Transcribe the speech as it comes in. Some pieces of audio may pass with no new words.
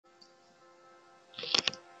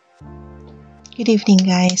Good evening,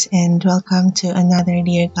 guys, and welcome to another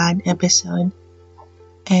Dear God episode.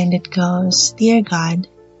 And it goes, Dear God,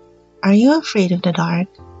 are you afraid of the dark?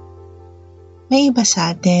 May iba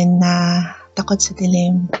sa atin na takot sa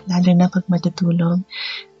dilim, lalo na pag matutulog.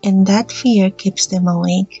 And that fear keeps them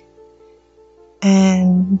awake.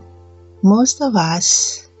 And most of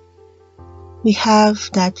us, we have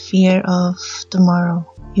that fear of tomorrow,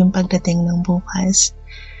 yung pagdating ng bukas.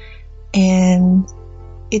 And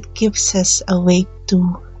it keeps us awake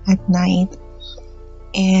too at night.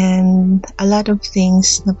 And a lot of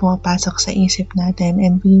things na pumapasok sa isip natin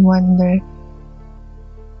and we wonder,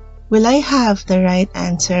 will I have the right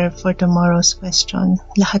answer for tomorrow's question?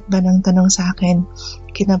 Lahat ba ng tanong sa akin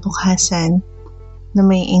kinabukasan na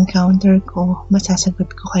may encounter ko,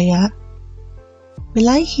 masasagot ko kaya? Will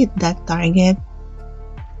I hit that target?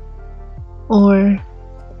 Or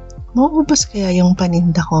mauubos kaya yung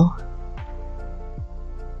paninda ko?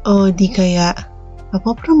 O di kaya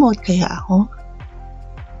mapopromote kaya ako?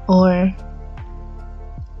 Or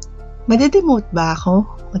madedemote ba ako?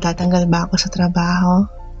 Matatanggal ba ako sa trabaho?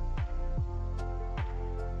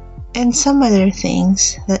 And some other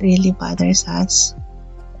things that really bothers us.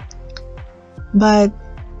 But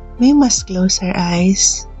we must close our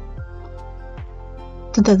eyes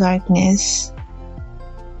to the darkness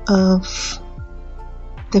of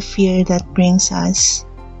the fear that brings us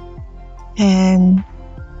and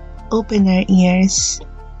open our ears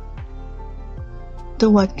to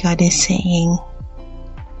what God is saying.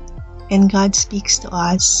 And God speaks to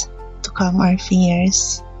us to calm our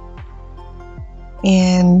fears.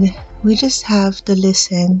 And we just have to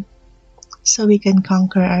listen so we can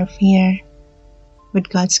conquer our fear with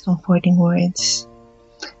God's comforting words.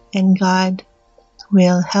 And God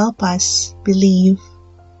will help us believe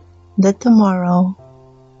that tomorrow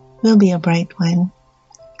will be a bright one.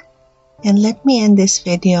 And let me end this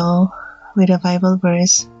video with a Bible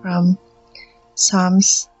verse from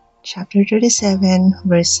Psalms chapter 37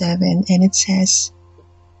 verse 7, and it says,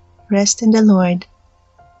 Rest in the Lord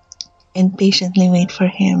and patiently wait for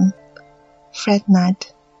Him. Fret not.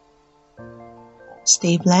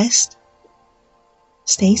 Stay blessed,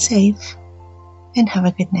 stay safe, and have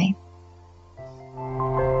a good night.